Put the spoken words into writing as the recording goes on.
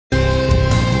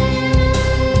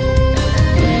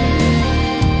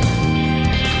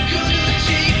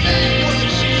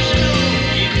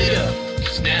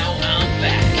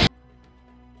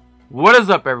What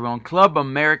is up, everyone? Club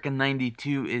America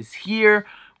 92 is here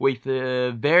with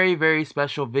a very, very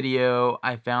special video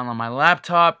I found on my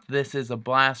laptop. This is a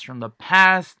blast from the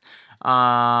past,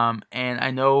 and I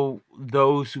know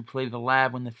those who played the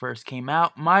lab when it first came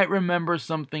out might remember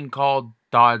something called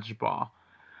Dodgeball.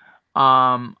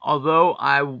 Although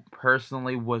I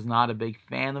personally was not a big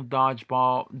fan of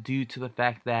Dodgeball due to the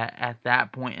fact that at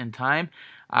that point in time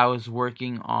I was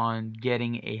working on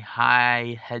getting a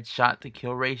high headshot to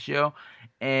kill ratio,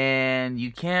 and you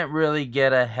can't really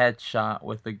get a headshot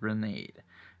with a grenade.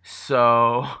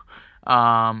 So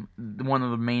one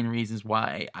of the main reasons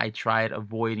why I tried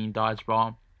avoiding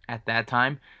Dodgeball at that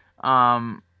time.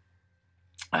 I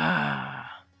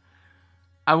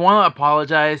want to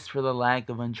apologize for the lack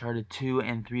of Uncharted 2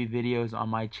 and 3 videos on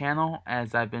my channel,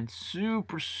 as I've been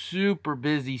super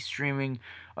busy streaming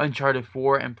Uncharted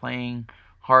 4 and playing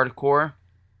hardcore.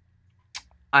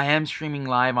 I am streaming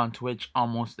live on Twitch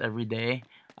almost every day.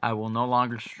 I will no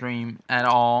longer stream at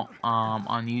all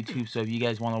on YouTube, so if you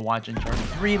guys want to watch Uncharted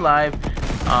 3 live,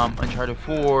 Uncharted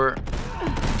 4,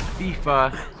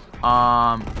 FIFA,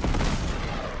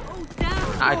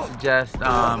 I'd suggest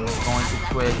going to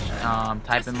Twitch,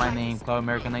 type in my name, Club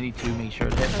America 92, make sure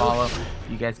to hit follow.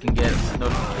 You guys can get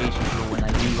notifications for when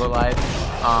I do go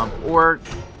live, or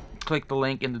click the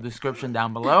link in the description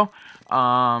down below.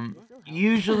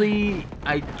 Usually,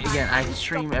 I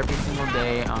stream every single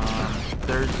day,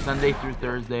 Sunday through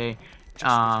Thursday.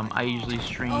 I usually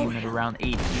stream at around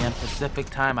 8 p.m. Pacific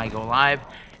time. I go live,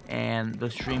 and the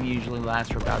stream usually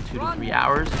lasts for about 2 to 3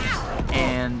 hours.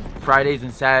 And Fridays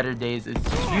and Saturdays,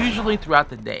 it's usually throughout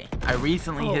the day. I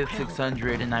recently hit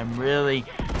 600, and I'm really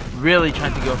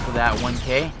trying to go for that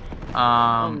 1K.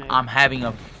 I'm having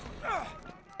a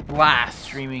blast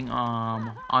streaming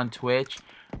on Twitch.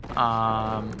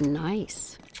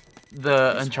 Nice.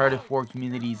 The Uncharted 4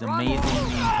 community is amazing.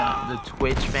 The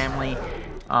Twitch family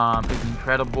is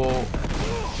incredible.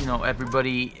 You know,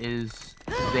 everybody is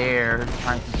there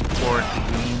trying to support the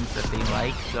games that they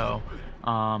like. So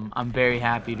I'm very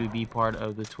happy to be part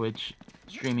of the Twitch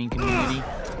streaming community.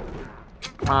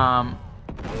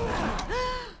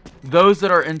 Those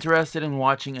that are interested in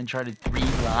watching Uncharted 3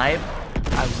 live,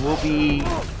 I will be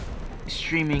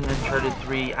streaming Uncharted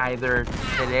 3 either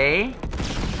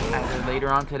later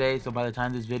on today. So by the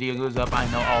time this video goes up, I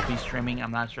know I'll be streaming.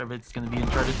 I'm not sure if it's going to be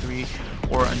Uncharted 3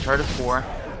 or Uncharted 4.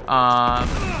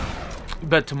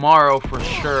 But tomorrow, for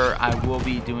sure, I will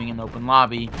be doing an open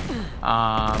lobby.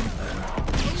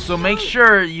 So make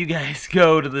sure you guys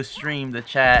go to the stream, the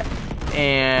chat,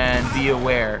 and be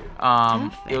aware.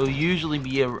 It'll usually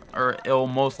be, it'll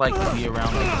most likely be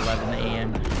around like 11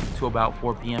 a.m. to about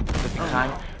 4 p.m. Pacific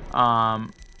time.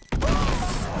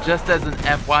 Just as an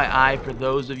FYI for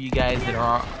those of you guys that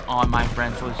are on my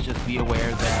friends list, just be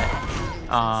aware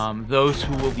that those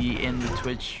who will be in the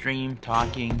Twitch stream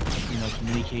talking,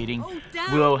 communicating,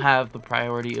 will have the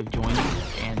priority of joining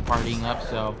and partying up.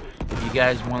 So if you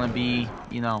guys want to be,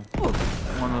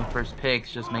 one of the first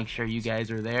picks, just make sure you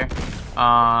guys are there.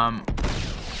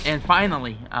 And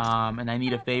finally, and I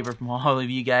need a favor from all of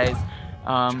you guys.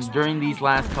 During these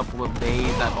last couple of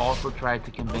days, I've also tried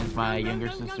to convince my younger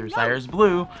sister,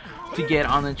 CeresBlue, to get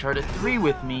on Uncharted 3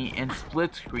 with me and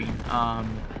split screen.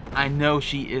 I know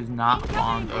she is not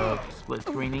fond of split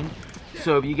screening,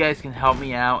 so if you guys can help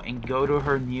me out and go to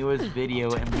her newest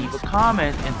video and leave a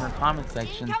comment in her comment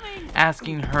section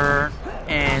asking her,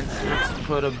 and let's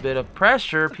put a bit of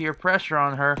pressure, peer pressure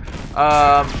on her,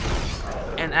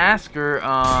 and ask her,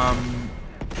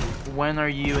 when are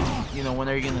you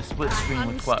gonna split screen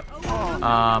with Club?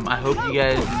 I hope you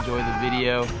guys enjoy the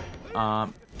video,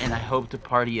 and I hope to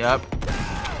party up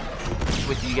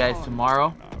with you guys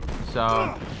tomorrow.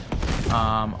 So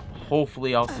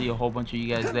hopefully I'll see a whole bunch of you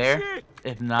guys there.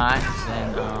 If not,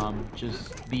 then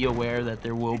just be aware that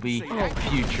there will be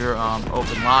future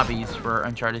open lobbies for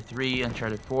Uncharted 3,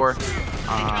 Uncharted 4.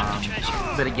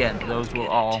 But again, those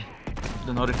will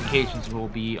the notifications will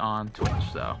be on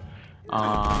Twitch. So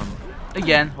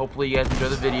again, hopefully you guys enjoy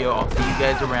the video. I'll see you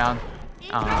guys around.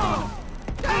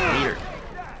 Later.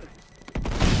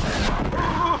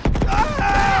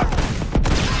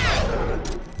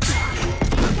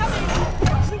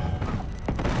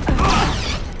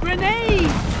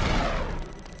 Grenade!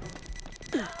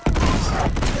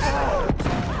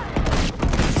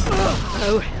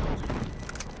 Oh hell.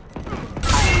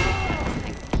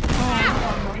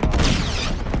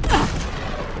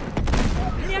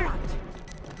 Damn.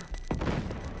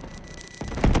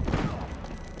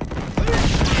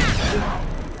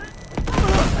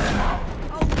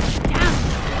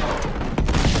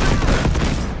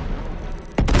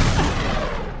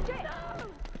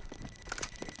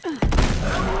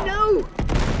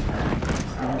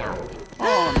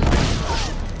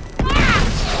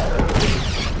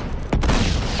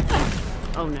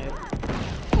 Oh no.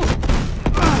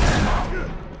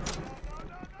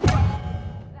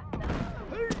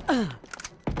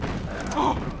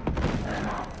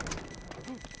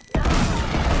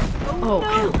 Oh,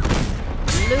 hell.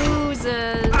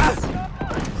 Losers.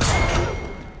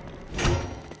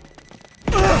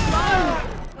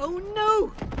 Oh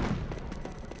no.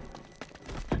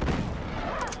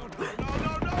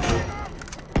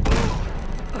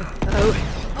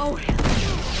 Oh, hell.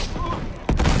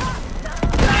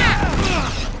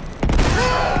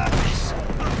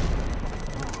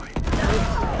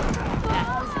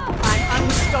 I'm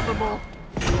unstoppable.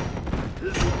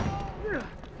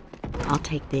 I'll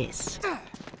take this.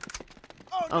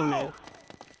 Oh no.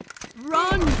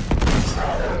 Run!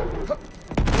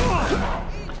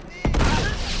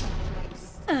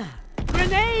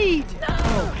 Grenade!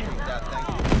 Oh, hell.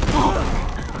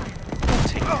 I'll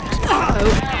take that.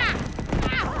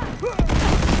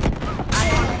 I'm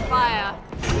on fire.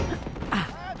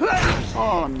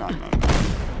 Oh, no.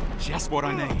 Just what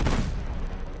I need.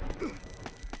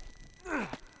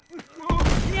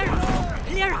 Clear out!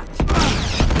 Clear out!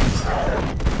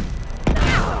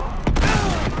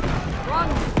 Run!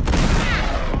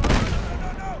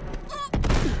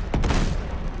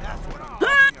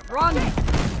 Run!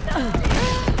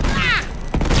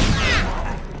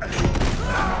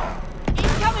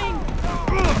 Incoming!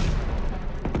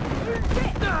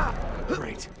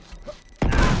 Great.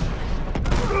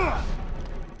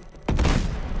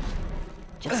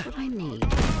 Just what I need.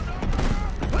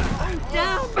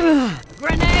 Down!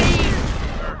 Grenade!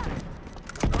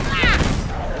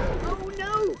 Oh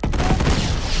no!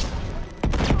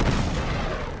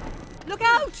 Look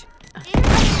out!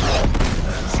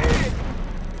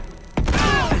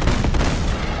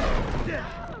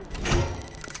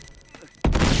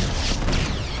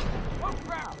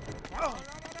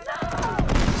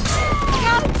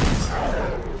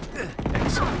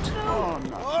 Excellent. Oh,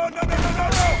 no.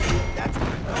 That's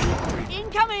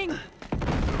Incoming!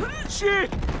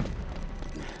 shit!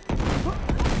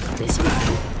 This way.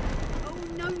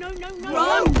 Oh no!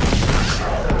 Run!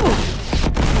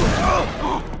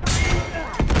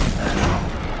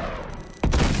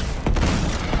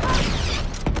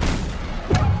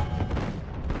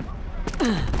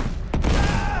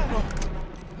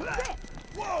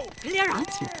 Clear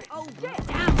out! Oh,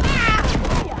 damn!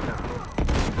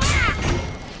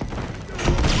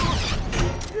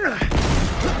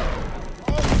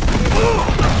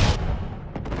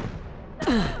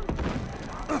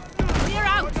 Clear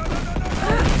out!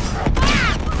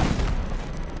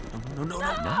 No.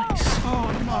 Nice.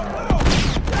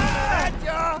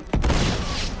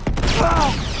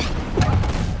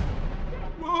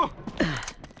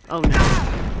 Oh, no.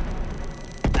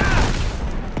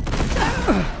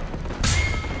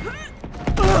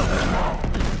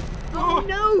 Oh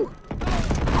no.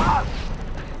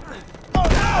 Oh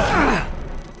no!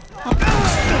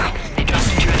 They dropped a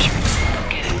treasure.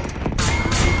 Get it.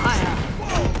 Fire.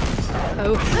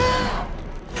 Oh.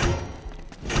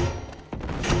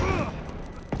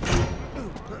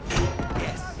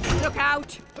 Look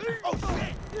out!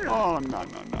 Oh, no.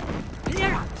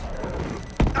 Clear out!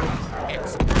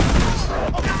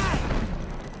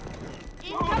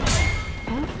 Incoming!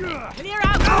 Clear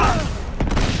out!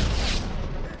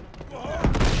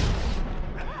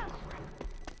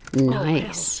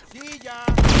 Nice.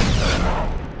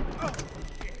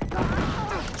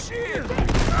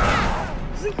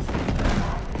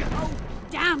 Oh,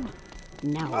 damn!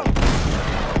 Now.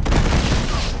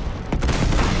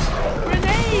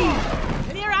 Grenade!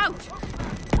 Clear out!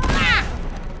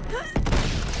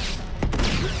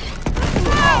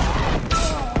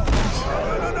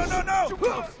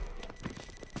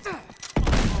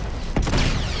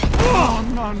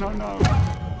 No.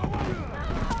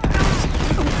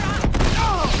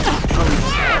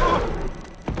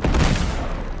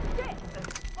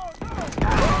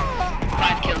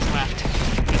 Five kills left.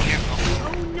 Be careful.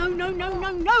 Oh,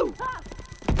 no!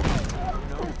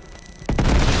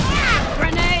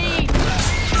 Grenade!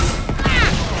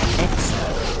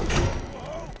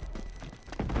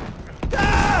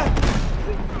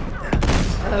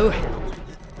 Oh, hell.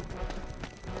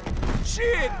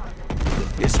 Shit!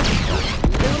 Yes,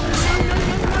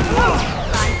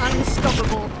 I'm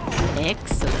unstoppable.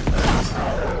 Excellent.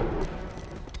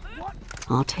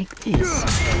 I'll take this.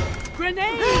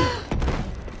 Grenade!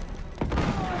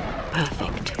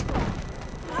 Perfect.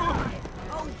 Oh,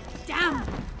 damn!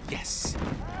 yes.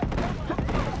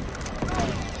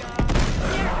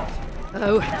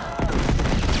 Oh,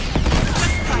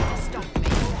 just try to stop me.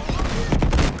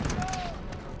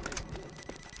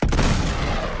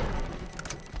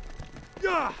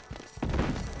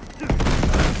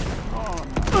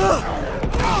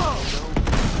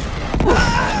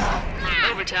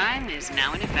 Overtime is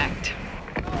now in effect.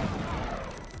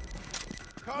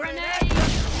 Grenade!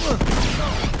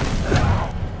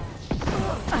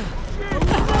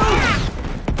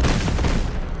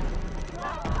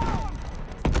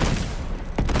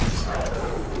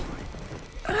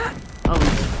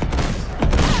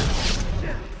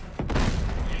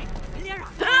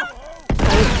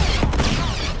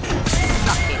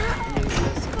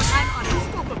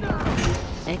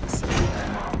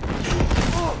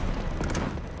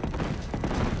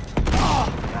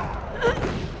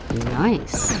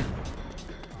 Nice.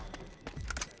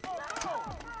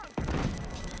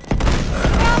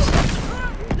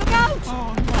 Look out!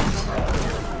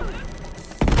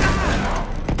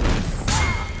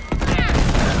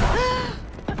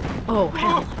 Oh,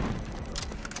 hell.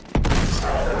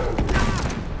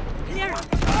 Clear out!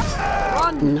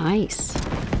 Run! Nice.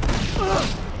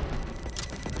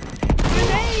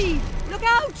 Grenade! Look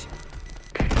out!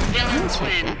 Villains Take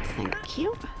win. that, thank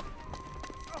you.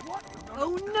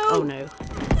 Oh no! Oh no.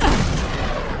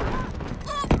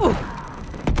 Oh.